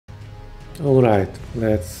Alright,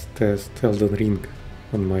 let's test Elden Ring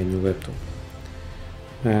on my new laptop.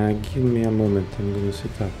 Give me a moment, I'm gonna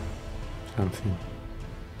set up something.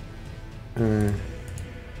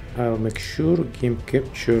 I'll make sure game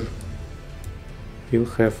capture will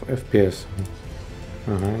have FPS.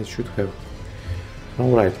 It should have.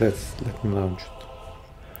 Alright, let me launch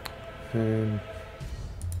it.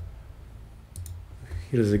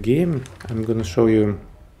 Here's the game. I'm gonna show you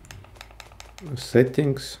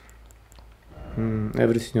settings.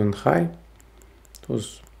 Everything on high. It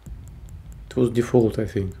was default, I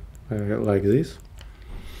think, like this.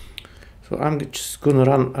 So I'm just gonna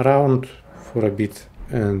run around for a bit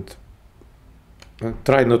and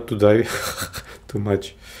try not to die too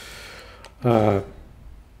much. Do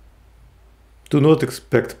not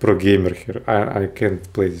expect pro gamer here. I can't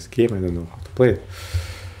play this game. I don't know how to play it.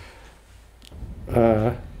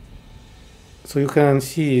 So you can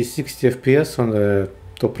see 60 FPS on the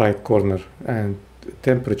top right corner and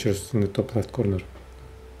temperatures in the top left corner.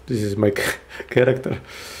 This is my character.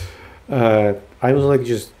 I was like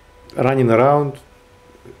just running around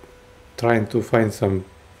trying to find some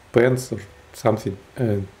pants or something,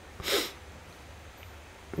 and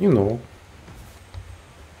you know,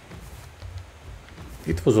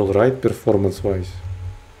 it was alright performance wise,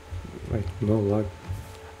 like no lag.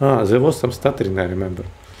 There was some stuttering, I remember,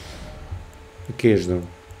 occasional,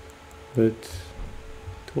 but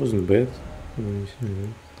it wasn't bad.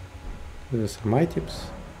 There's some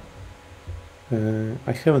items.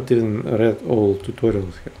 I haven't even read all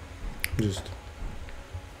tutorials here, just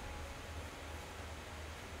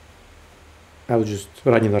I was just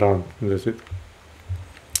running around and that's it.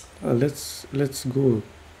 Let's go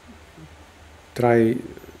try.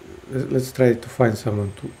 Let's try to find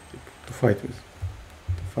someone to fight with.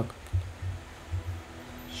 The fuck.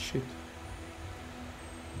 Shit.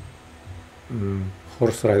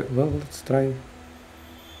 Horse ride. Well, let's try.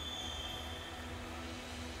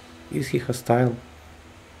 Is he hostile?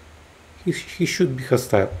 He should be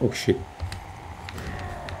hostile. Oh shit.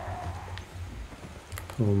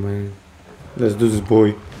 Oh man. Let's do this,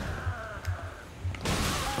 boy.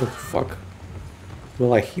 Oh fuck.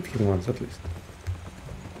 Well, I hit him once at least.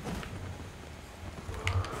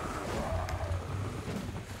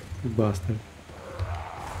 You bastard.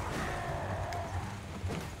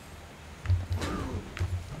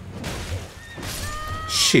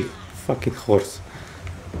 Shit. Fucking horse.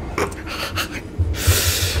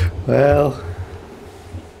 Well,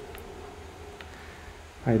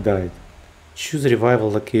 I died. Choose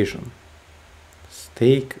revival location.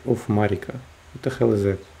 Stake of Marika. What the hell is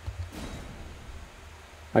that?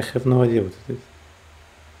 I have no idea what it is.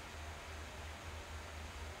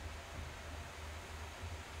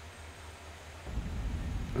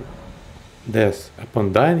 Death.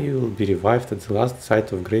 Upon dying, you will be revived at the last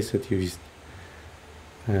site of grace that you visit.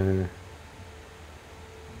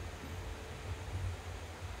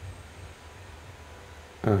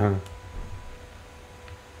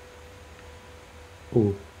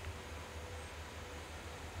 Ooh.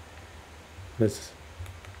 Let's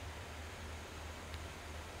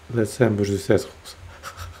ambush these assholes.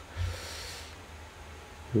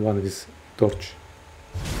 One with torch.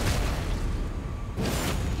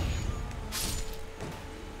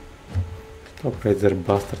 Stop right there,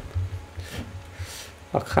 bastard.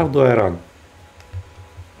 How do I run?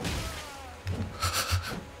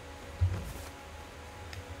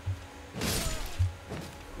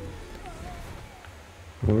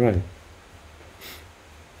 Alright.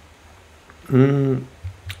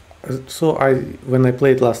 So when I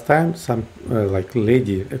played last time, some like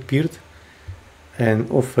lady appeared and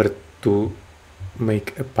offered to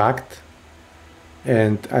make a pact,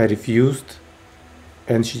 and I refused,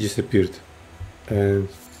 and she disappeared. And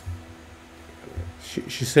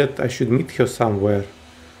she said I should meet her somewhere,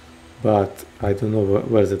 but I don't know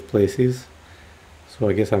where that place is, so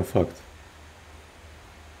I guess I'm fucked.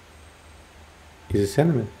 Is this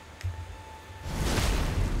enemy?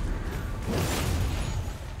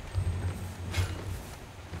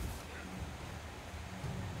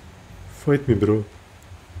 Fight me, bro.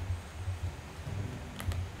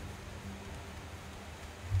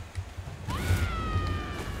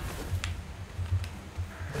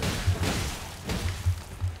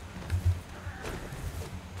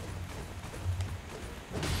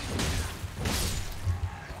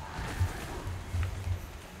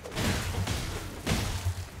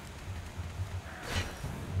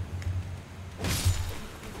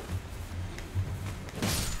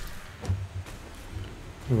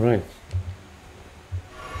 Right.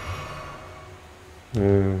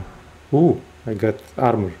 Ooh, I got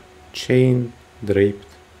armor. Chain, draped,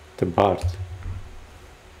 tabard.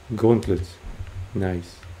 Gauntlets.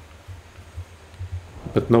 Nice.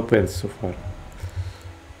 But no pants so far.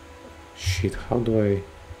 Shit, how do I...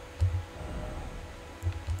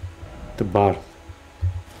 The bar.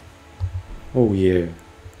 Oh yeah.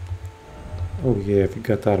 Oh yeah, we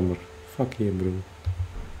got armor. Fuck yeah, bro.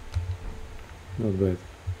 Not bad.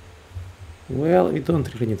 Well, we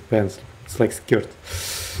don't really need pants. It's like skirt.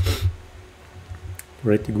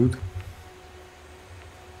 Pretty good.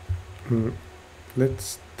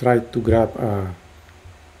 Let's try to grab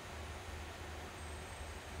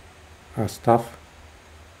stuff.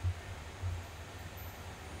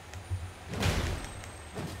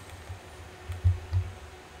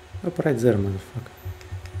 Up right there, motherfucker.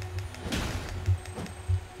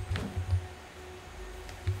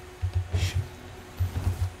 Shit.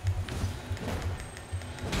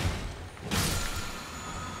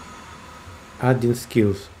 Adding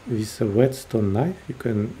skills. With a whetstone knife you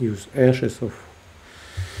can use ashes of...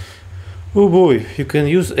 Oh boy, you can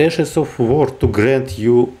use ashes of war to grant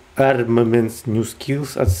you armaments new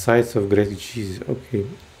skills at sites of great Jesus. Okay,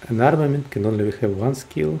 an armament can only have one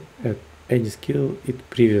skill. At any skill it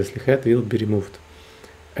previously had will be removed.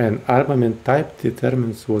 An armament type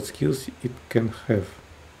determines what skills it can have.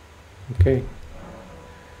 Okay.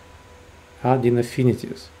 Adding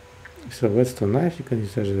affinities. So whetstone knife you can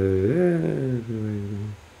use as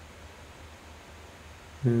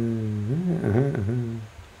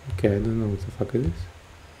okay, I don't know what the fuck it is.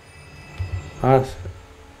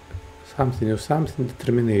 Something of something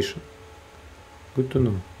determination. Good to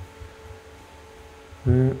know.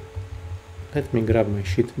 Let me grab my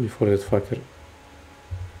shit before that fucker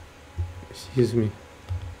sees me.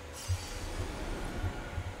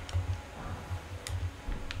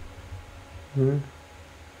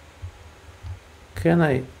 Can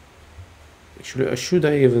I... Should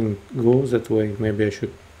I even go that way? Maybe I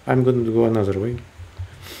should. I'm going to go another way.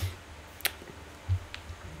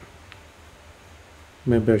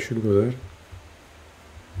 Maybe I should go there.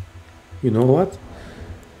 You know what?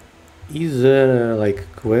 Is there like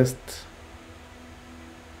quest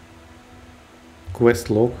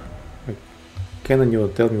log? Like, can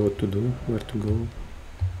anyone tell me what to do? Where to go?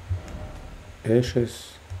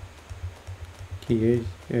 Ashes. Key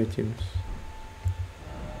items.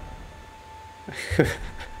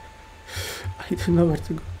 I don't know where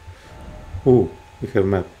to go. Oh, we have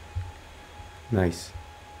map. Nice.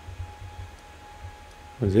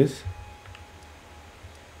 What's this?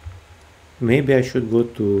 Maybe I should go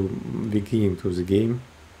to beginning of the game.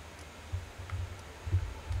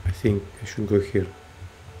 I think I should go here.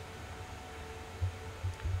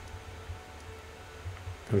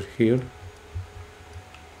 Or here.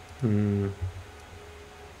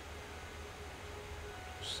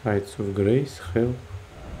 Sites of grace, help.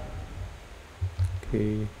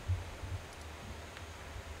 Okay.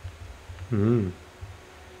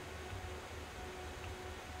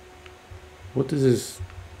 What is this?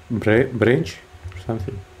 Branch or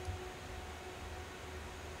something?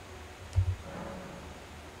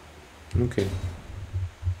 Okay.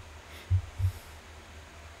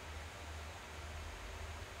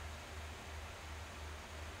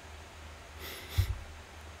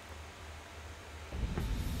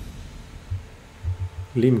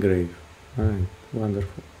 Limgrave. Right,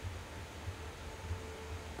 wonderful.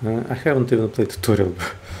 I haven't even played tutorial.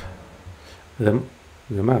 the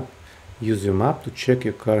map. Use your map to check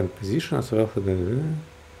your current position as well.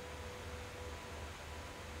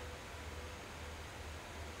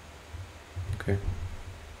 Okay.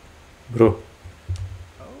 Bro.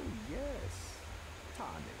 Oh yes.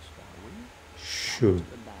 Tarnished, are we? Sure.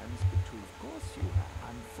 The lands of TUF, of course you are.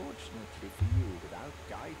 Unfortunately for you, without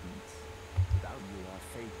guidance, without you are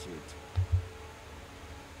fated.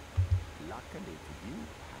 Luckily for you,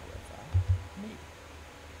 however, me.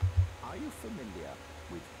 Are you familiar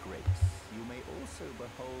with grace? You may also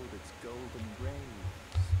behold its golden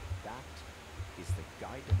rays. That is the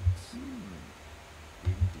guidance.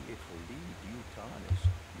 Indeed, it will lead you tarnished,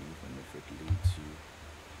 even if it leads you.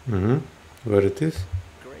 Where it is?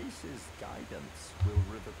 Grace's guidance will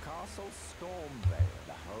rid the castle Stormvale,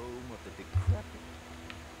 the home of the decrepit.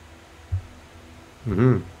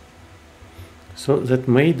 So that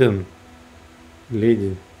maiden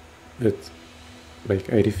lady that like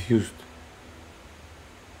I refused,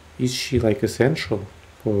 is she like essential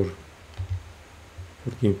for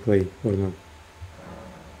gameplay or not?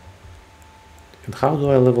 And how do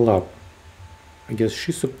I level up? I guess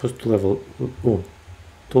she's supposed to level... Oh,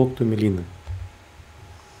 talk to Melina.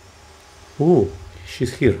 Oh,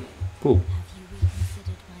 she's here. Cool. Have you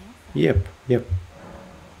reconsidered my offer? Yep. Then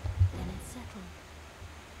it's settled.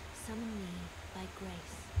 Summon me by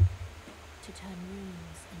grace to turn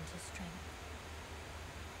runes into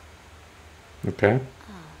Okay.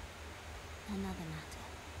 Ah, another matter.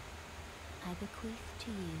 I bequeath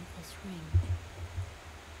to you this ring.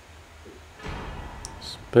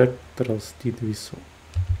 Spectral steed whistle.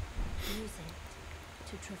 Use it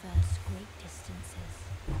to traverse great distances.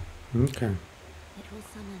 Okay. It will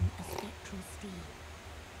summon a spectral steed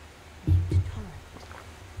named Torrent.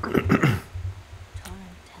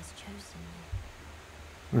 Torrent has chosen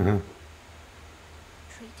you. Uh-huh.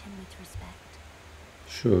 Treat him with respect.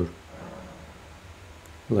 Sure.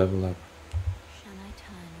 Level up. Shall I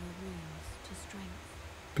turn your wounds to strength?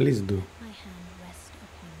 Please do. Let my hand rest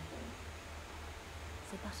upon you.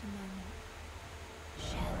 For but a moment.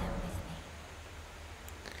 Share them with me.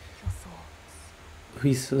 Your thoughts,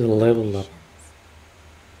 With level up. visions,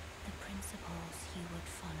 the principles you would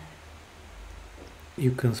follow.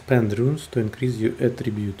 You can spend runes to increase your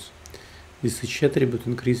attributes. With each attribute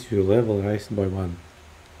increase your level rise by 1.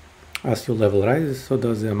 As your level rises, so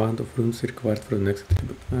does the amount of runes required for the next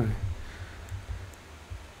attribute. Alright.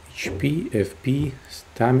 HP, FP,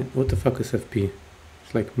 stamina. What the fuck is FP?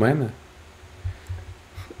 It's like mana.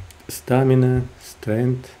 Stamina,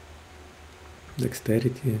 strength,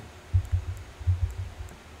 dexterity.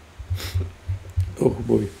 Oh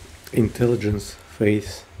boy. Intelligence,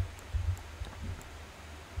 faith.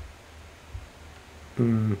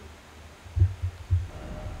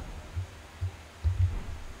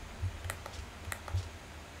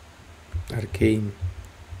 Arcane.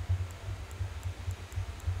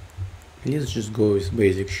 Let's just go with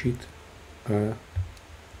basic shit.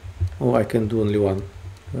 Oh, I can do only one.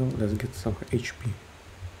 Well, let's get some HP.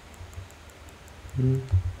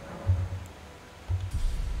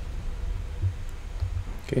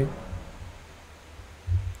 Okay.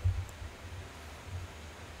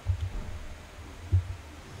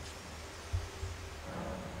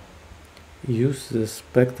 Use the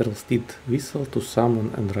spectral steed whistle to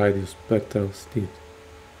summon and ride your spectral steed.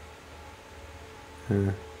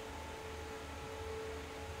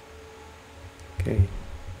 Okay.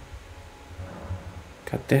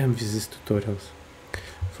 God damn with these tutorials.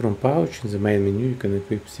 From pouch in the main menu you can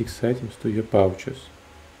equip 6 items to your pouches.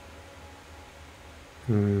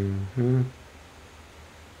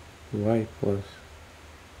 Y plus.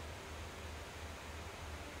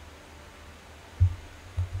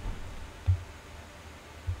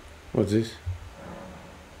 What's this?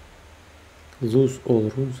 Lose all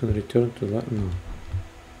runes and return to life.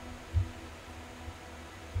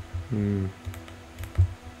 No.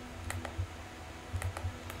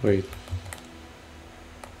 Wait.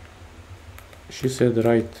 She said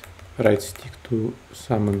right stick to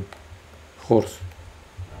summon horse.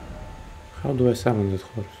 How do I summon that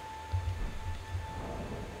horse?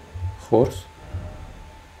 Horse?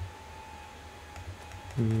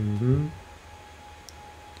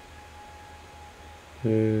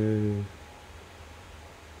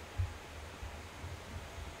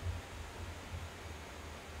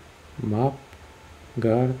 Map,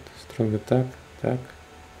 guard, strong attack.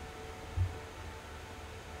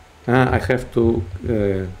 I have to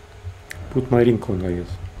put my ring on, I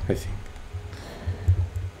guess. I think.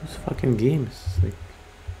 These fucking games, like.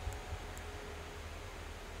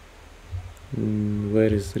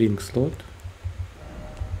 Where is ring slot?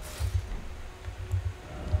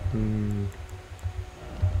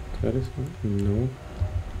 There is one?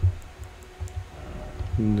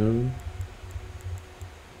 No.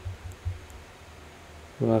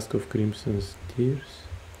 Flask of Crimson's Tears.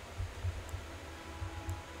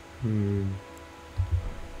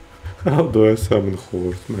 How do I summon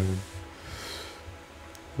horse, man?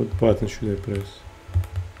 What button should I press?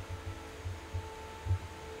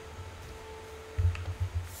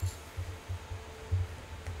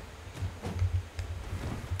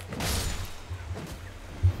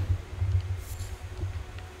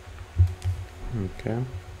 Okay.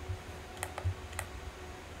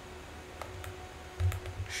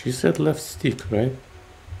 She said left stick, right?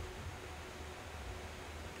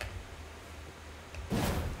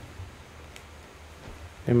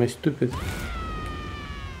 Am I stupid?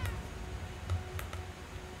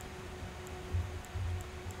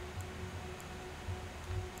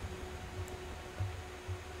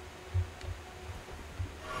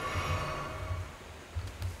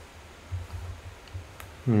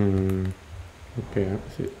 Okay,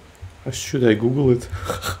 should I Google it?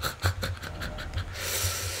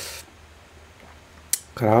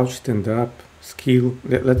 Crouch, stand up, skill.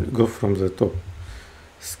 Let's go from the top.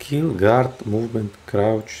 Skill, guard, movement,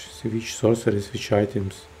 crouch, switch sorcery, switch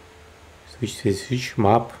items, switch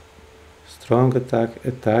map, strong attack,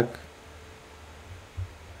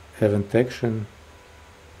 event action,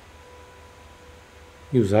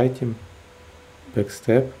 use item,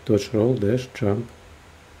 Backstep, dodge roll, dash, jump.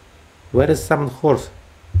 Where is summoned horse?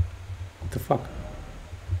 What the fuck?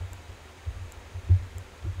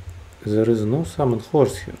 There is no summoned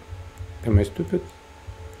horse here. Am I stupid?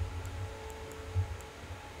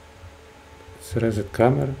 It's reset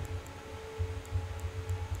camera.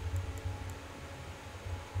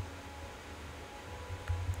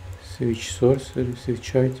 Switch sorcery,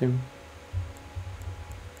 switch item.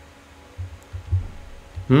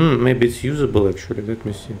 Maybe it's usable actually, let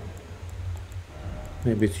me see.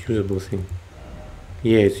 Maybe it's usable thing.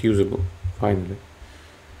 Yeah, it's usable, finally.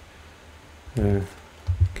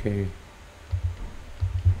 Okay.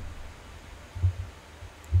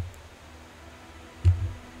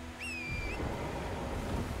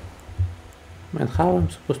 Man, how I'm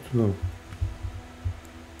supposed to know?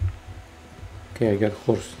 Okay, I got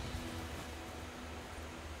horse.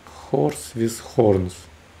 Horse with horns.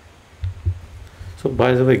 So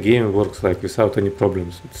by the way, game works like without any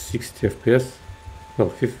problems. It's 60 FPS. Well,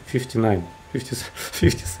 59, 50,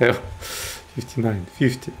 57, 59,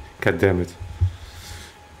 50. God damn it.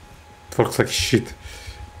 It works like shit.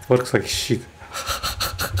 It works like shit.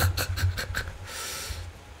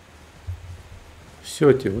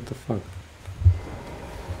 30, what the fuck?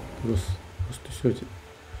 Просто 30.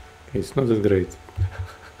 Okay, it's not that great.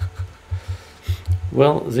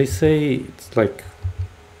 Well, they say it's like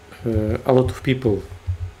a lot of people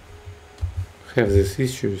have these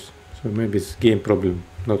issues, so maybe it's game problem,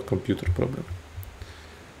 not computer problem.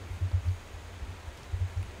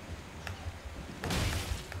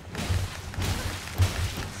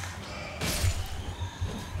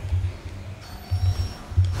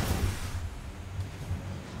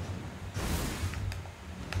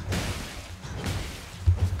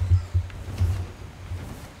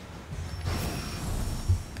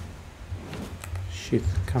 Shit,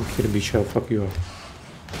 come here bitch, I'll fuck you up.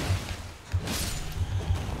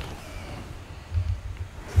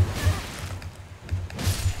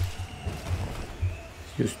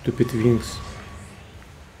 You stupid wings.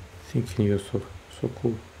 Thinking you're so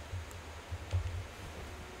cool.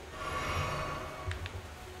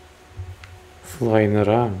 Flying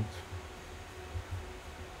around.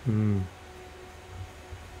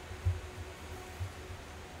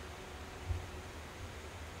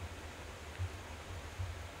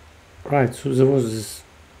 Right, so there was this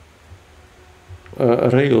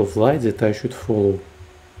rail of light that I should follow.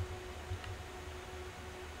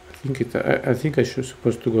 I think I should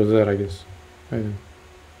supposed to go there, I guess.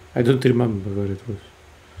 I don't remember where it was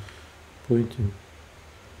pointing.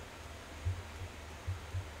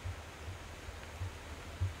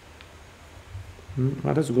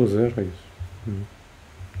 Let's go there, I guess.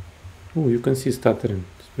 Oh, you can see stuttering.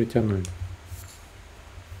 It's pretty annoying.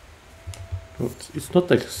 Well, it's not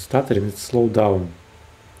like stuttering, it's slowed down.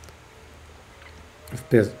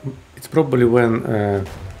 FPS. It's probably when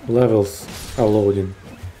levels are loading.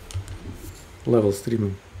 Level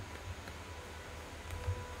streaming.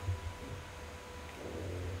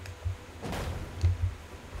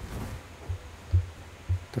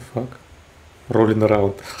 The fuck? Rolling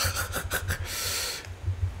around.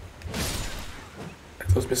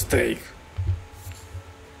 It was mistake.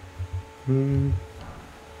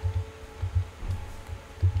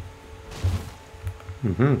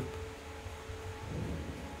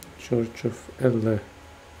 Church of Elden.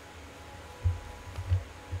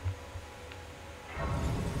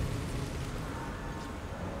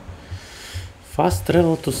 Fast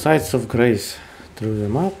travel to sites of grace. Through the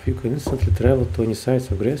map, you can instantly travel to any sites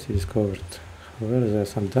of grace you discovered. However, there are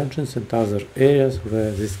some dungeons and other areas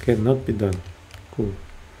where this cannot be done. Cool.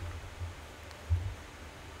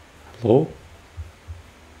 Hello?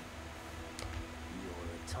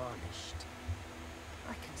 You're tarnished.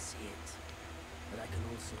 I can see it. But I can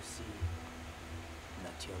also see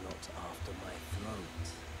that you're not after my throat.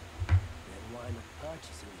 Then why not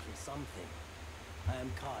purchase a little something? I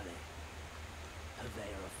am Kale,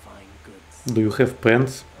 purveyor of fine goods. Do you have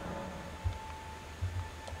pants?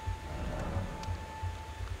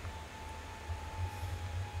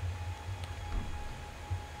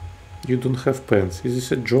 You don't have pants. Is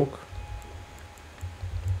this a joke?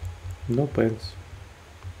 No pants.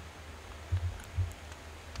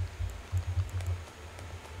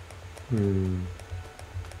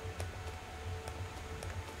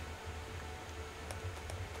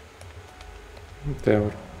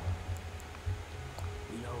 Whatever.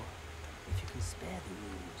 You know, if you can spare the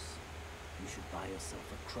rooms, you should buy yourself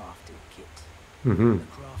a crafting kit. The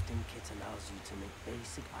crafting kit allows you to make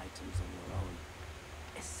basic items on your own.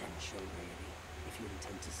 Essential, really, if you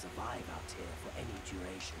intend to survive out here for any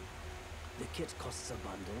duration. The kit costs a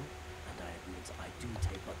bundle, and I admit I do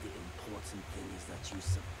take but the important important thing is that you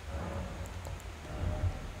sub.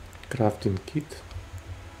 Crafting kit.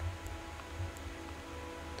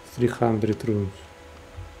 300 runes.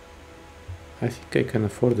 I think I can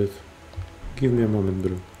afford it. Give me a moment,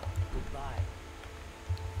 bro. Goodbye.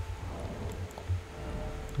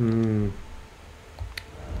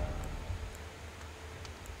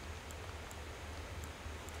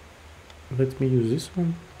 Let me use this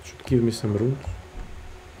one. It should give me some runes.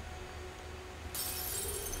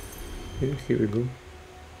 Yeah, here we go.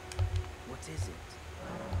 What is it?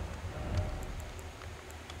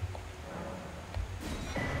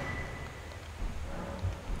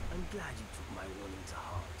 I'm glad you took my warning to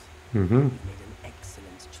heart. You made an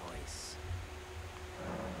excellent choice.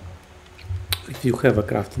 If you have a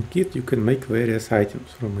crafting kit, you can make various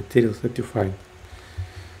items from materials that you find.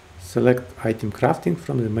 Select item crafting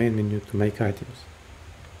from the main menu to make items.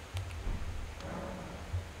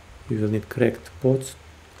 You will need cracked pots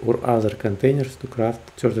or other containers to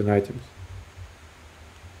craft certain items.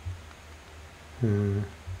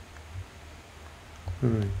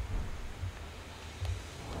 Alright.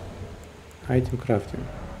 Item crafting.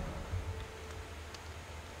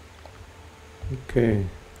 Okay.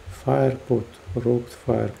 Fire pot, roped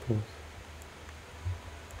fire pot.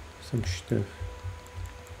 Some stuff.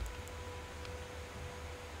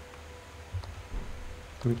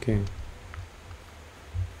 Okay.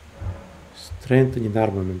 Strengthening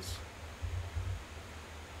armaments.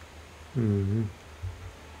 Okay.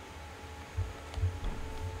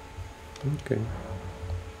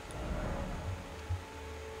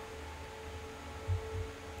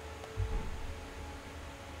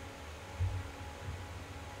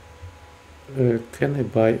 Can I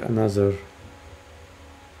buy another?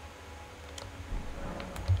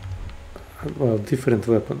 Well, different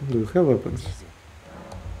weapon. Do you have weapons?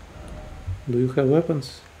 Do you have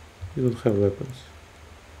weapons? You don't have weapons.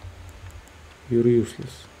 You're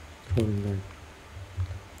useless. Throwing line.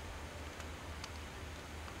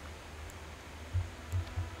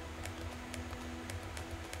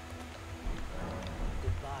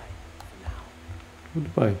 Goodbye for now.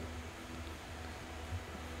 Goodbye.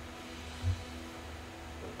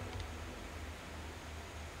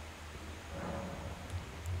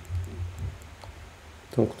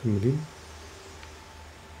 Talk to me.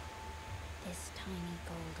 This tiny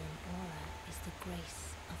golden aura is the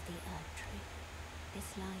grace of the Earth Tree.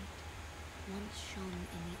 This light once shone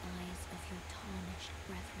in the eyes of your tarnished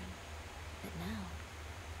brethren, but now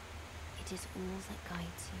it is all that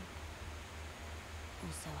guides you.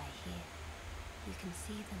 Also I hear, you can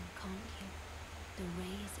see them, can't you? The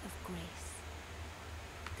rays of grace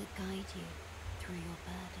that guide you through your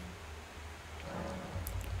burden.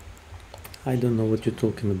 I don't know what you're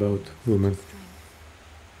talking about, woman. Strength,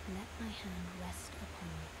 let my hand rest upon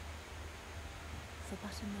you. For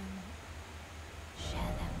but a moment,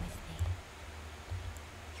 share them with me.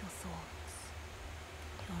 Your thoughts,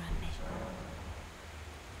 your ambition.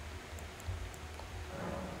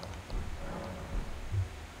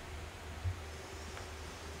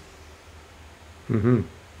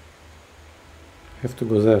 Have to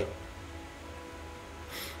go there.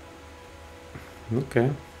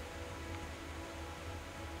 Okay.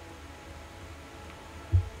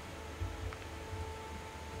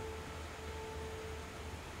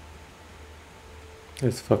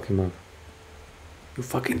 Let's fuck him up. You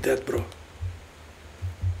fucking dead, bro.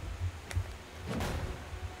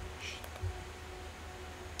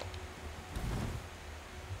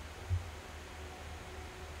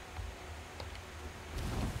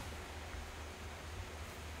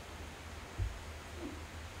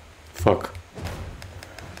 Fuck.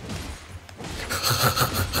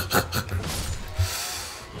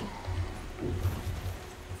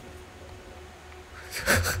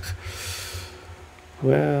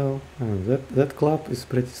 Well, that club is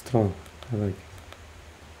pretty strong. I like it.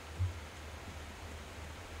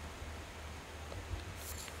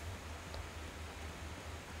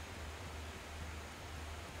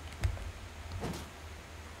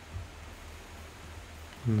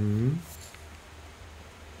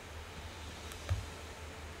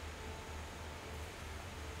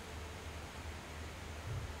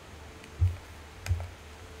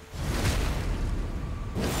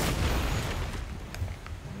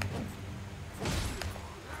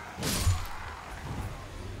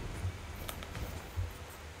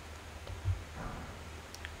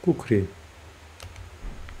 Kukri.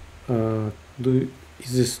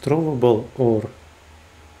 Is this throwable or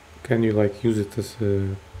can you like use it as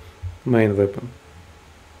a main weapon?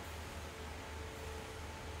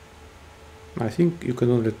 I think you can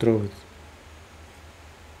only throw it.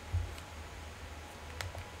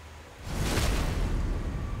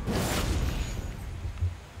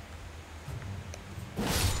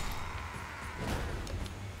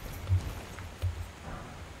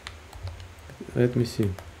 Let me see.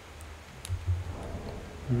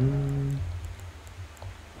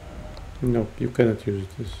 No, you cannot use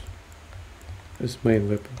it as main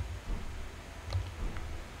weapon.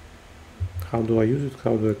 How do I use it?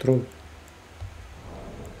 How do I throw it?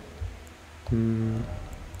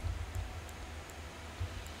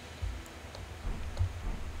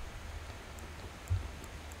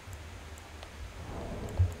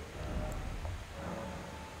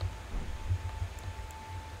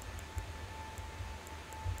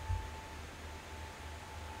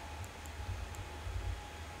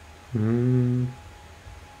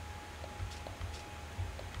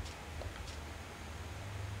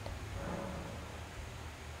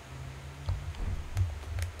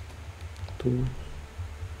 Tools,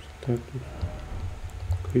 status,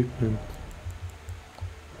 equipment.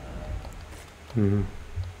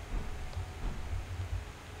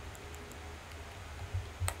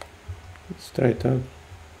 Let's try it out.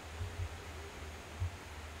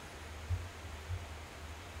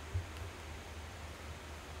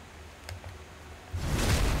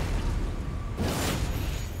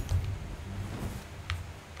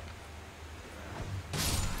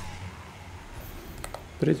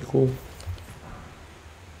 Pretty cool.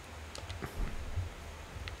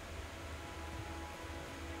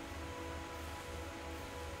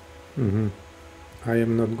 I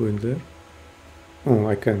am not going there. Oh,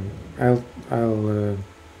 I can. I'll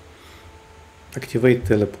activate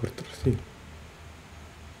teleporter. See.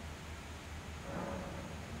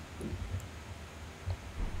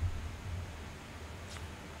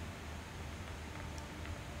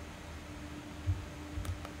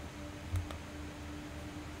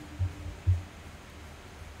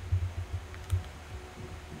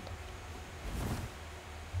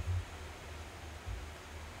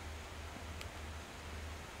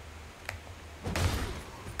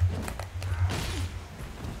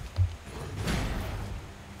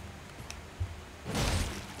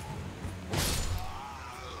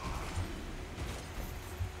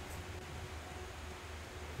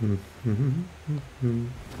 I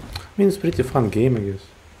mean, it's pretty fun game, I guess.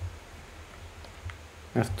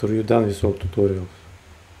 After you're done with all tutorials,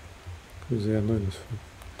 because they are not as fun.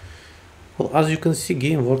 Well, as you can see,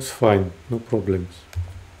 game works fine, no problems.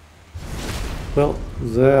 Well,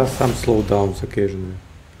 there are some slowdowns occasionally.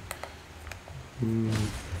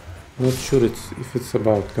 Not sure if it's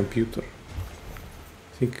about computer.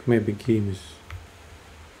 I think maybe game is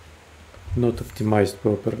not optimized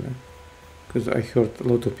properly. Because I heard a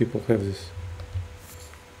lot of people have this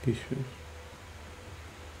issue.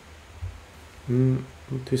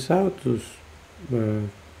 Without those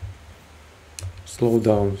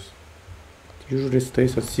slowdowns, it usually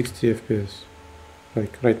stays at 60 FPS.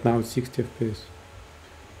 Like right now it's 60 FPS.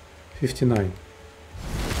 59.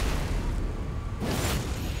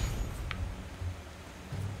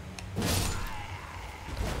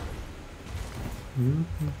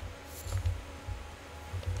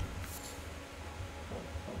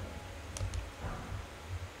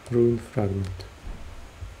 Ruin fragment.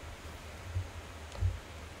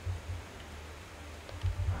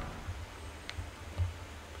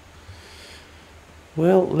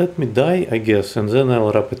 Well, let me die, I guess, and then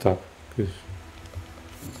I'll wrap it up.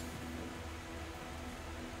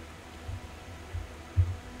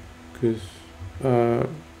 Because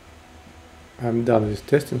I'm done with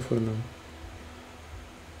testing for now.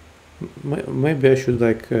 Maybe I should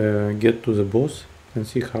like get to the boss and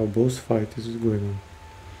see how boss fight is going on.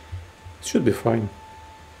 It should be fine.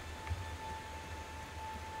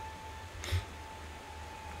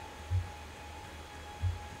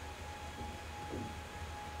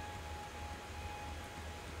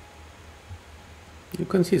 You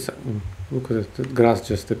can see some, look at it, the grass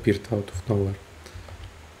just appeared out of nowhere.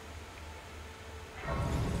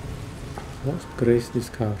 Lost grace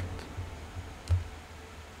discovered.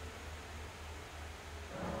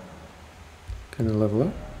 Can I level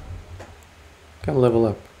up? Can level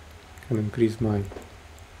up. Can increase my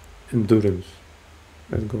endurance.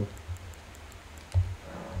 Let's go.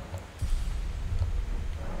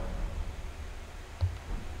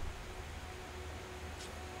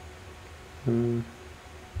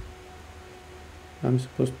 I'm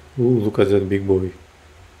supposed to... Ooh, look at that big boy.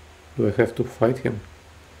 Do I have to fight him?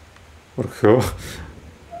 Or her?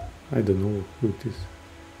 I don't know who it is.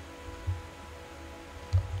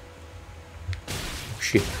 Oh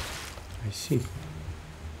shit. I see.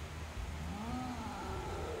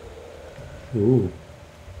 Ooh.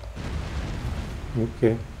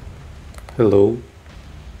 Okay. Hello.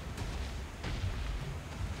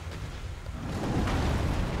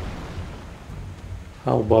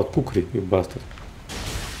 How about cookery, you bastard?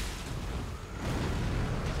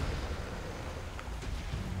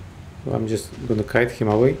 So I'm just gonna kite him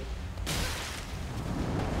away.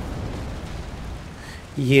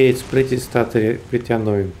 Yeah, it's pretty stuttery, pretty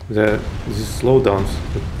annoying. These slowdowns.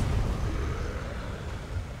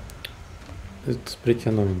 It's pretty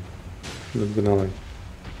annoying. Not gonna lie.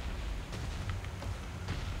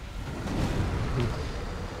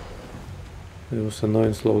 It was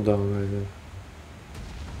annoying slowdown right there.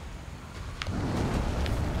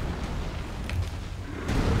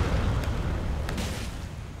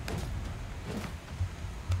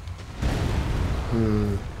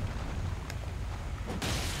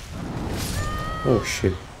 Oh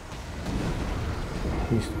shit.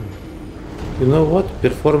 You know what?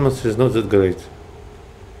 Performance is not that great.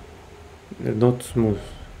 Not smooth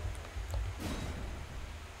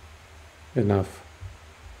enough.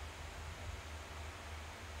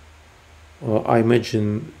 I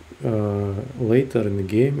imagine later in the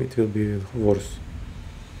game it will be worse.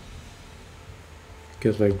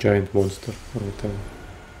 Get like giant monster or whatever.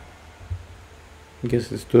 I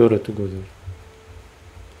guess it's too early to go there.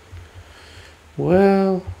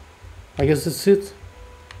 Well, I guess that's it.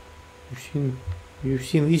 You've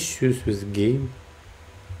seen issues with the game.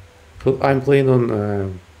 I'm playing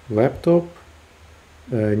on laptop,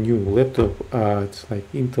 new laptop. It's like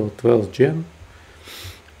Intel 12th Gen,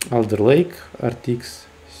 Alder Lake, RTX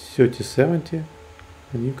 3070,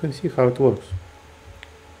 and you can see how it works.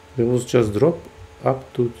 There was just drop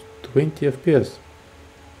up to 20 FPS.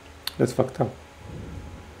 That's fucked up.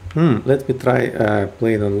 Let me try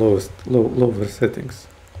playing on lower settings.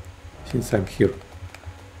 Since I'm here,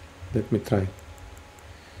 let me try.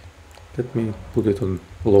 Let me put it on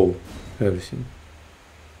low, everything.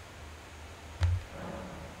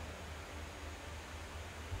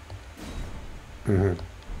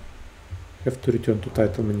 Have to return to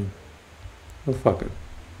title menu. Oh fuck it.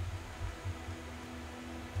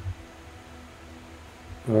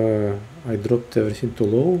 I dropped everything to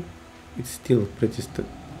low. It's still pretty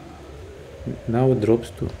now it drops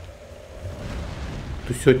to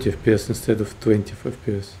 30 FPS instead of 20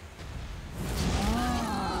 FPS.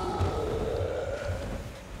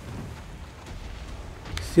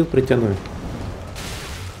 Still pretty annoying.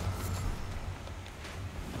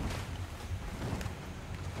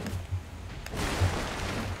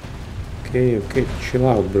 Okay, chill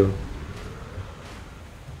out, bro.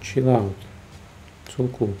 Chill out. It's all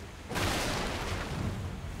cool.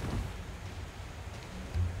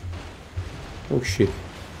 Oh shit.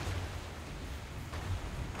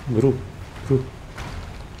 Group.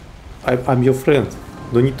 I'm your friend.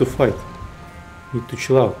 Don't need to fight. Need to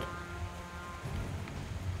chill out.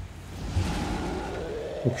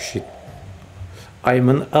 Oh shit. I'm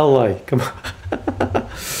an ally. Come on.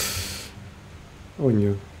 Oh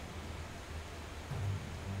no.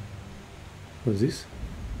 What's this?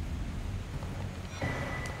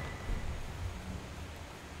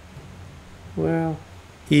 Well,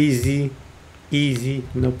 easy,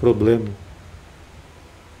 no problem.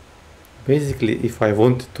 Basically, if I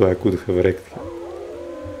wanted to, I could have wrecked him.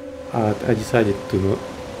 I decided to not.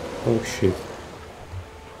 Oh shit.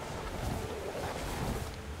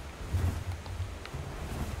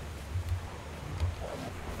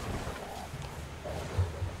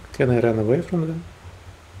 Can I run away from them?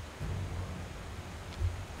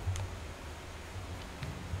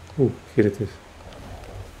 Oh, here it is.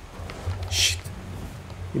 Shit.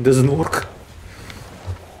 It doesn't work.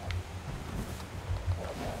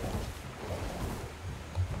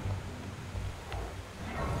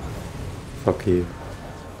 Fuck you.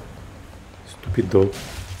 Stupid dog.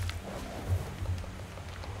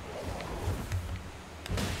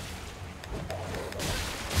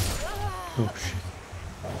 Oh shit.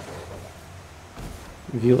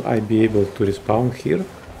 Will I be able to respawn here?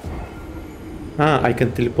 I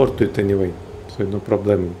can teleport to it anyway, so no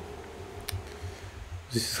problem.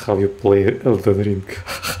 This is how you play Elden Ring.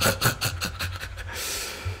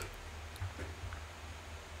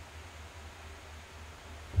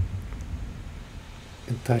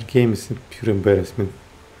 Entire game is a pure embarrassment.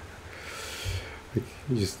 Like,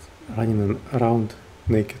 just running around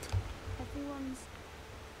naked. Everyone's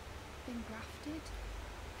been grafted.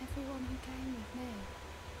 Everyone who came with me.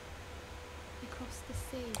 They crossed the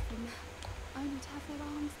sea from only to have their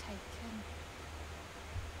arms taken.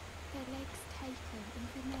 Their legs taken,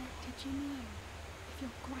 even their... Did you know? If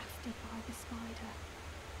you're grafted by the spider,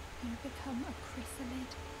 you become a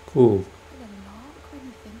chrysalid. Cool. It's a lark when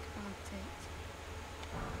you think about it.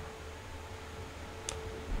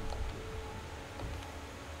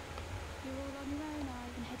 You're all on your own,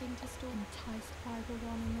 are you? Heading to storm, enticed by the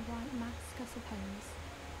one in the white mask, I suppose.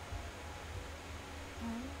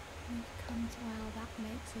 Oh, We've come to how that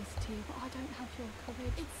makes us two, but I don't have your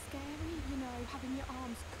courage. It's scary, you know, having your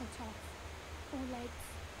arms cut off, or legs,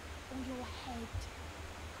 or your head.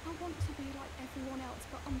 I want to be like everyone else,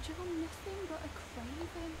 but I'm just nothing but a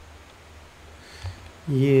craven.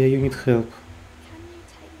 Yeah, you need help. Can you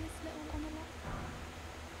take this little one along?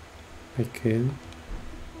 I can. The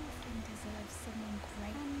poor thing deserves someone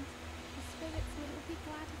great. And the spirits will be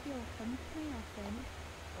glad of your company, I think.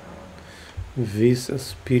 With a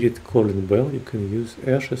spirit calling bell, you can use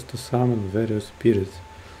ashes to summon various spirits.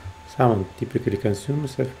 Summon typically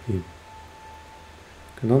consumes FP. You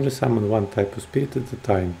can only summon one type of spirit at a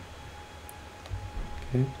time.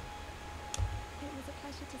 Okay. It was a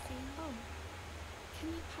pleasure to see you. Oh, can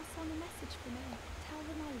you pass on a message for me? Tell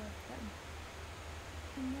them I love them.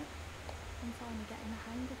 And that I'm finally getting the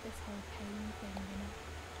hang of this whole pain thing, you know.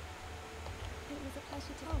 It was a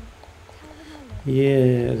pleasure to... Oh, tell them I love them.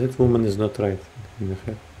 Yeah, that woman is not right in the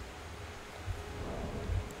head.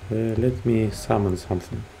 Let me summon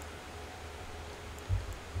something.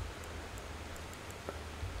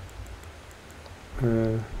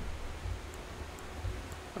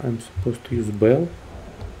 I'm supposed to use bell.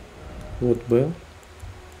 What bell?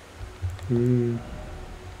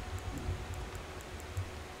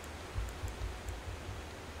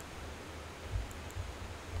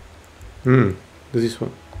 This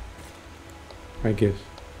one, I guess.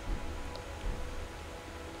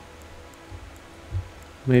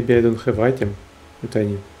 Maybe I don't have item that I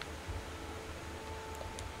need.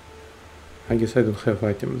 I guess I don't have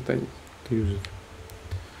item that I need to use it.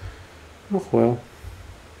 Oh well.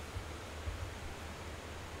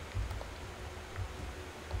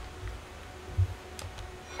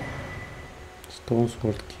 Stone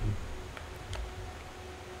sword key.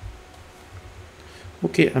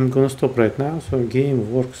 Okay, I'm gonna stop right now. So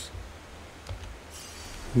game works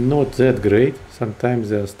not that great. Sometimes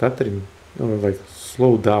they are stuttering or like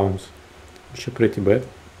slowdowns, which are pretty bad.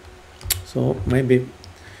 So maybe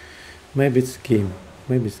it's game,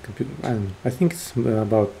 maybe it's computer. I don't know. I think it's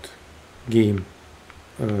about game,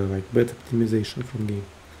 like bad optimization from game.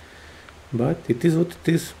 But it is what it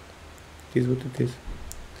is. It is what it is.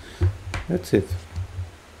 That's it.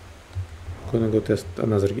 Gonna go test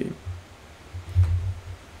another game.